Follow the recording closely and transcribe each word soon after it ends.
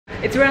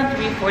It's around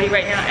 3:40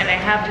 right now, and I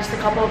have just a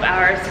couple of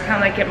hours to kind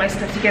of like get my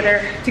stuff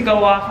together to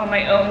go off on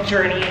my own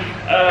journey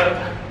of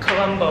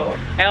Colombo.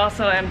 I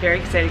also am very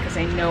excited because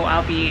I know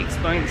I'll be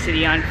exploring the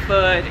city on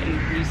foot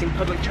and using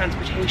public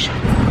transportation.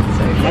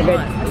 So come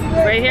on.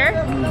 Right here?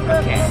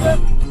 Okay.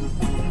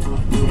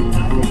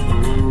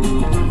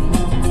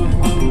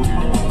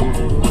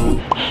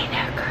 Hey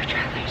there, GRRR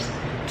travelers.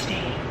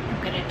 Today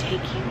I'm gonna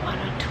take you on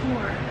a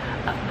tour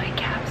of my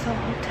capsule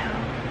hotel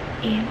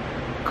in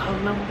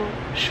Colombo,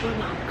 Sri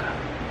Lanka.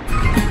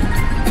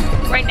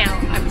 Right now,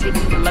 I'm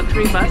taking the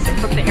luxury bus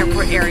from the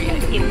airport area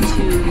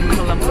into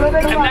Colombo.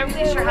 I'm not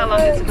really sure how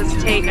long it's supposed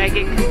to take. I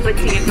get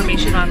conflicting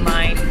information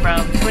online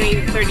from 20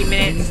 to 30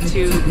 minutes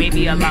to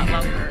maybe a lot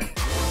longer.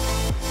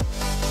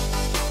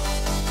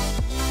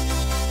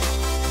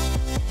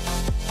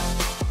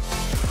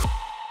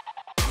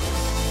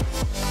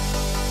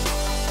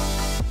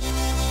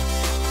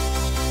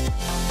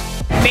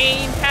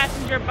 Main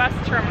passenger bus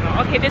terminal.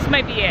 Okay, this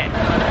might be it.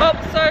 Oh,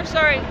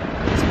 sorry.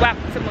 Just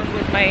whacked someone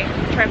with my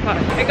tripod.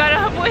 I got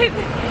up with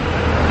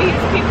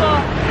these people.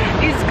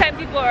 These kind of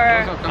people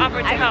are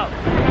offered to help.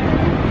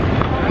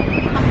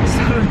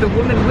 So the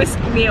woman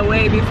whisked me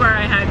away before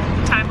I had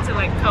time to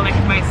like collect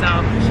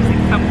myself. She said,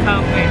 come.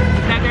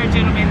 And another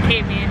gentleman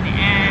came in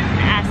and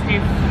asked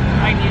if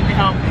I needed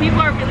help.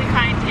 People are really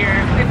kind here.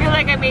 I feel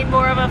like I made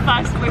more of a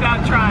fuss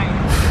without trying.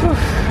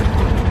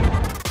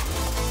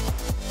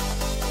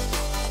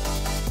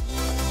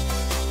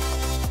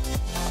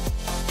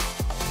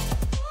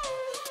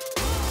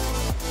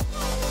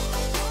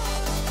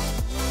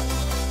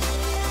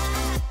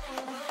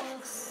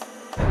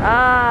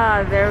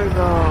 Ah, there we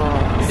go.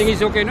 I think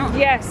it's okay, no?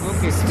 Yes.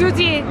 Okay.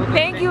 Stuti, Okay.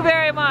 thank you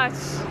very much.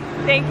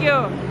 Thank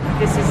you.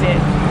 This is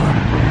it.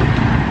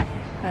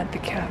 At the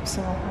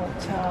Capsule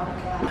Hotel.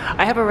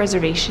 I have a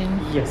reservation.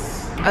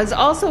 Yes. I was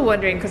also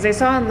wondering, because I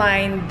saw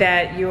online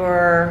that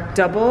your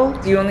double,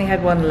 you only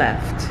had one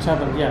left.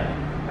 Travel, yeah.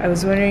 I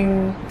was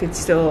wondering if it's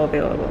still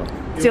available.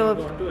 You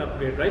want to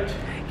upgrade, right?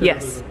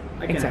 Yes,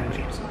 I can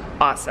exactly. arrange it.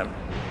 Awesome.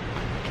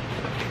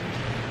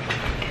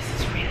 This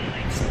is really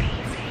like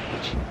space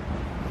age.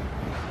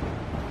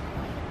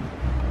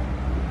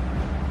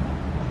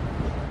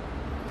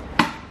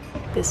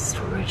 This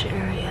storage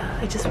area,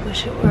 I just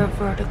wish it were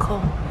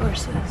vertical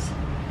versus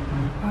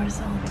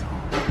horizontal.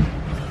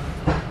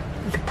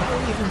 You could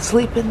probably even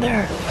sleep in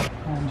there.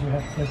 And you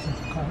have placed the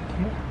card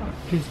here.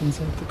 Please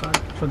insert the card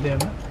for the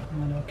other.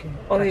 Okay.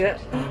 Oh yeah?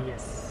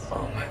 Yes.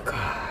 Oh my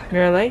god.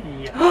 Mirror light?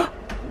 Yeah.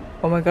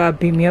 Oh my god,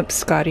 beam me up,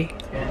 Scotty.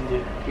 And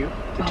here,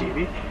 the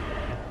TV.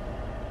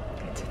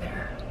 It's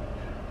there.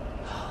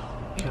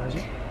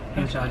 Charger.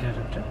 And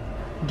charger.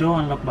 Door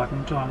unlock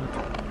button to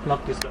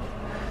unlock this door.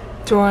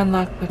 Door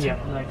unlock button. Yeah,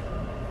 like.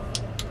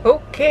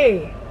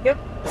 Okay. Yep.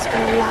 It's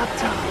my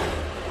laptop.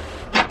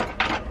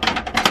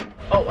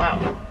 Oh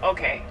wow.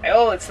 Okay.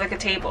 Oh, it's like a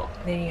table.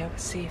 Then you have a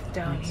safe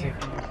down here.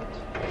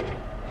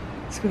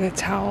 Let's get a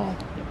towel.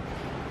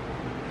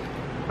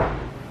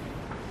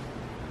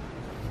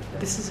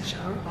 This is a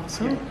shower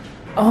also? Yeah.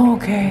 Oh,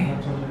 okay.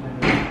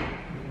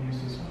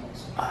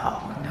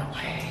 Oh, no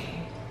way.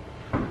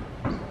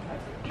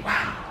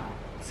 Wow.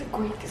 It's a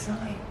great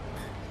design.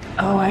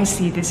 Oh, I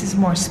see. This is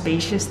more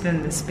spacious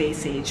than the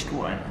space-aged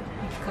one.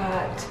 You've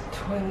got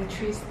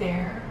toiletries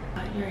there.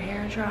 Got your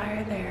hair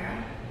dryer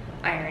there.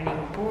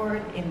 Ironing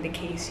board in the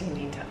case you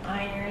need to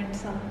iron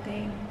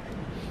something.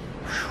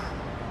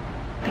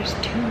 There's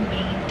two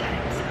main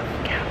types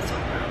of capsule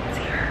rooms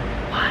here.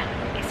 One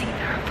is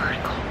either a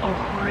vertical or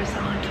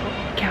horizontal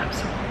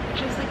capsule,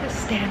 which is like a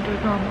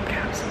standard normal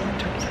capsule in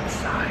terms of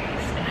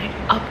size. And I'd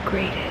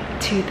upgrade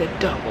it to the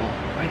double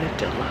or the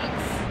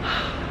deluxe.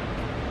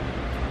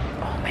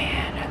 Oh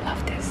man, I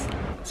love this.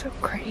 So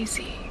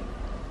crazy.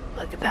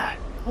 Look at that.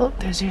 Oh,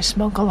 there's your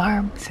smoke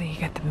alarm. So you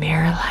got the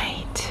mirror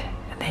light,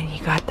 and then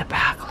you got the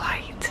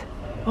backlight.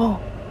 Oh,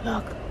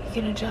 look, you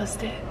can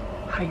adjust it.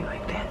 How you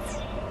like this?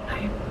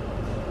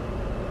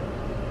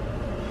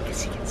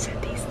 Because you can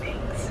set these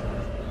things.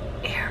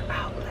 Air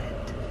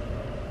outlet.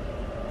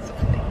 So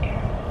the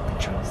air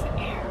controls the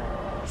air.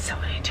 So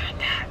when I turn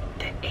that,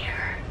 the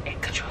air,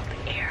 it controls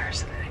the air,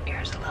 so that the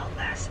air is a little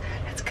less.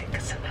 That's good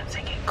because sometimes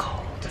I get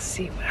cold. Let's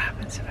see what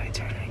happens if I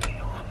turn it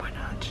one more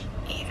notch.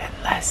 Even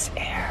less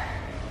air.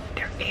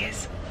 There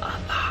is a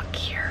lock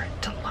here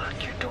to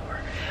lock your door.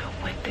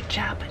 With the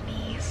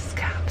Japanese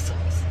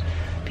capsules,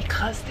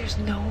 because there's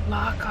no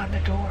lock on the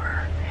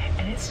door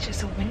and it's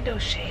just a window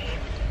shade,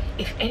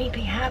 if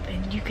anything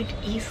happened, you could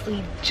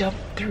easily jump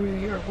through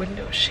your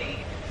window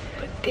shade.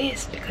 But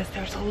this, because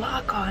there's a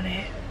lock on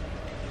it,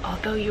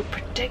 although you're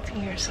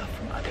protecting yourself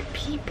from other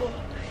people,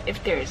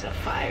 if there is a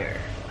fire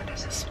or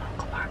there's a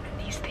smoke alarm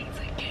and these things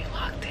like get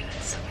locked in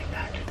and stuff like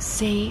that.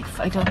 Safe.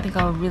 I don't think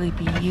I'll really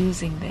be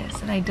using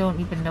this, and I don't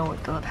even know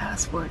what the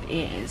password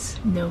is.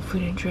 No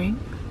food and drink.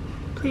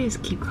 Please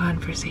keep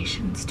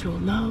conversations to a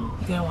low.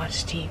 You're gonna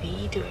watch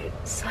TV, do it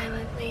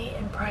silently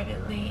and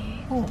privately.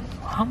 Oh,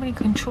 how many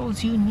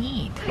controls you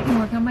need? I can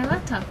work on my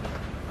laptop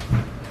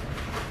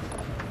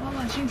while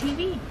watching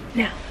TV.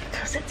 Now,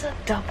 because it's a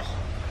double,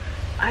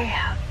 I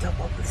have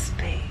double the space.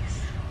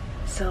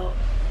 So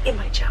in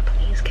my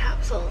Japanese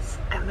capsules,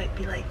 I might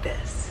be like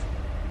this,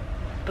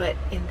 but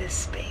in this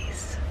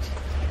space,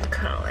 I'm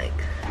kind of like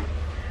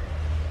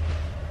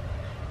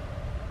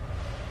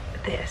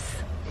this.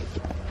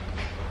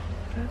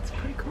 That's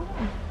pretty cool.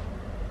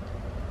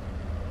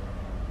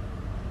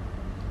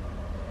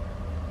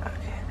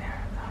 Okay,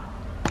 there we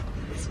go.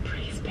 It's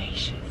pretty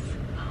spacious.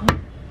 Huh?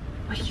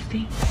 What do you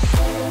think?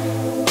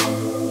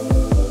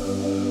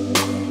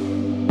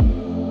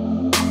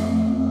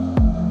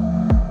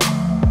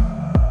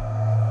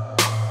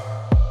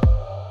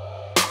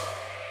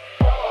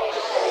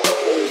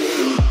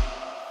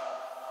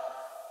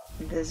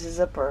 This is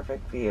a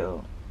perfect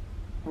view.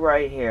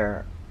 Right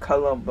here,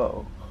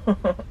 Colombo.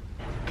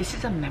 This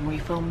is a memory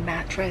foam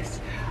mattress,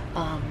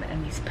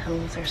 and these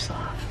pillows are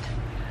soft.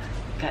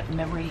 Got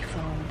memory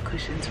foam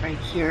cushions right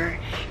here.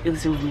 It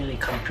was a really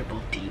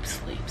comfortable deep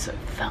sleep, so it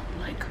felt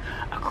like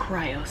a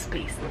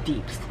cryospace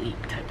deep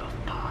sleep type of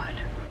pod.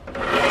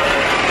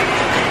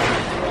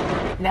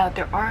 Now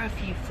there are a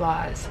few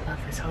flaws of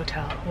this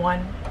hotel.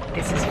 One,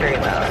 this is very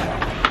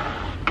loud.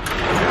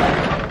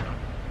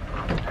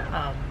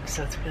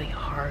 So it's really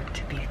hard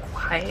to be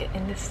quiet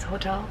in this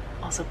hotel.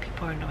 Also,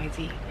 people are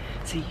noisy,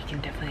 so you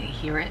can definitely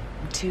hear it.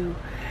 Two,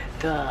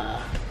 the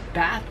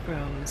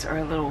bathrooms are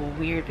a little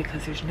weird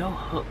because there's no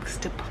hooks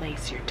to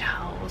place your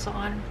towels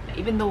on.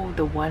 Even though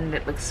the one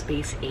that looks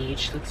space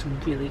age looks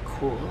really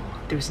cool,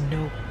 there's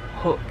no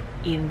hook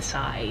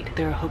inside.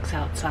 There are hooks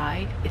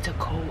outside. It's a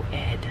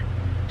co-ed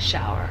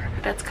shower.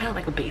 That's kind of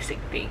like a basic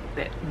thing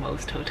that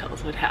most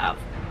hotels would have.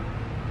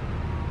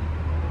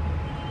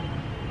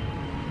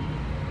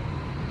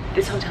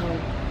 This hotel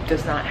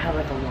does not have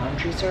like a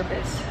laundry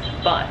service,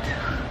 but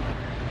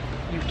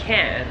you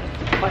can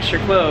wash your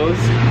clothes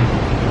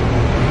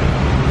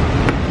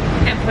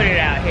and put it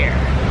out here.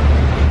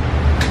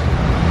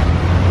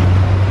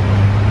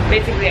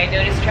 Basically, I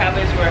noticed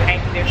travelers were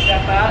hanging their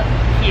stuff out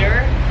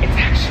here. It's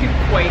actually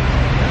quite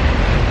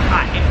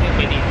hot and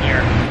humid in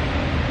here.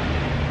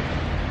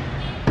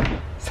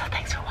 So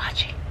thanks for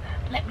watching.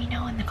 Let me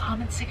know in the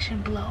comment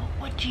section below,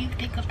 what do you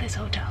think of this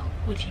hotel?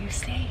 Would you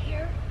stay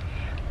here?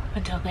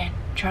 Until then,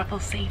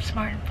 travel safe,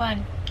 smart, and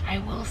fun. I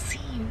will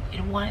see you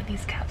in one of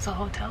these capsule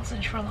hotels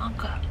in Sri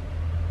Lanka.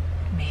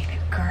 May the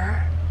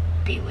GRRR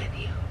be with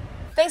you.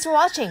 Thanks for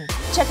watching.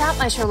 Check out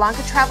my Sri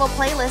Lanka travel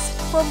playlist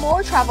for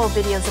more travel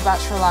videos about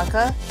Sri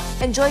Lanka.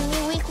 And join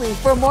me weekly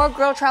for more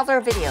Girl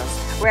Traveler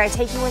videos, where I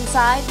take you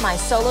inside my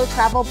solo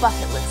travel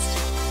bucket list.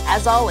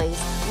 As always,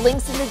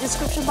 links in the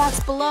description box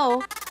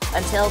below.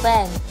 Until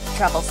then,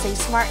 travel safe,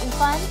 smart, and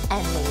fun,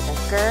 and may the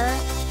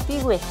GRRR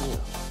be with you.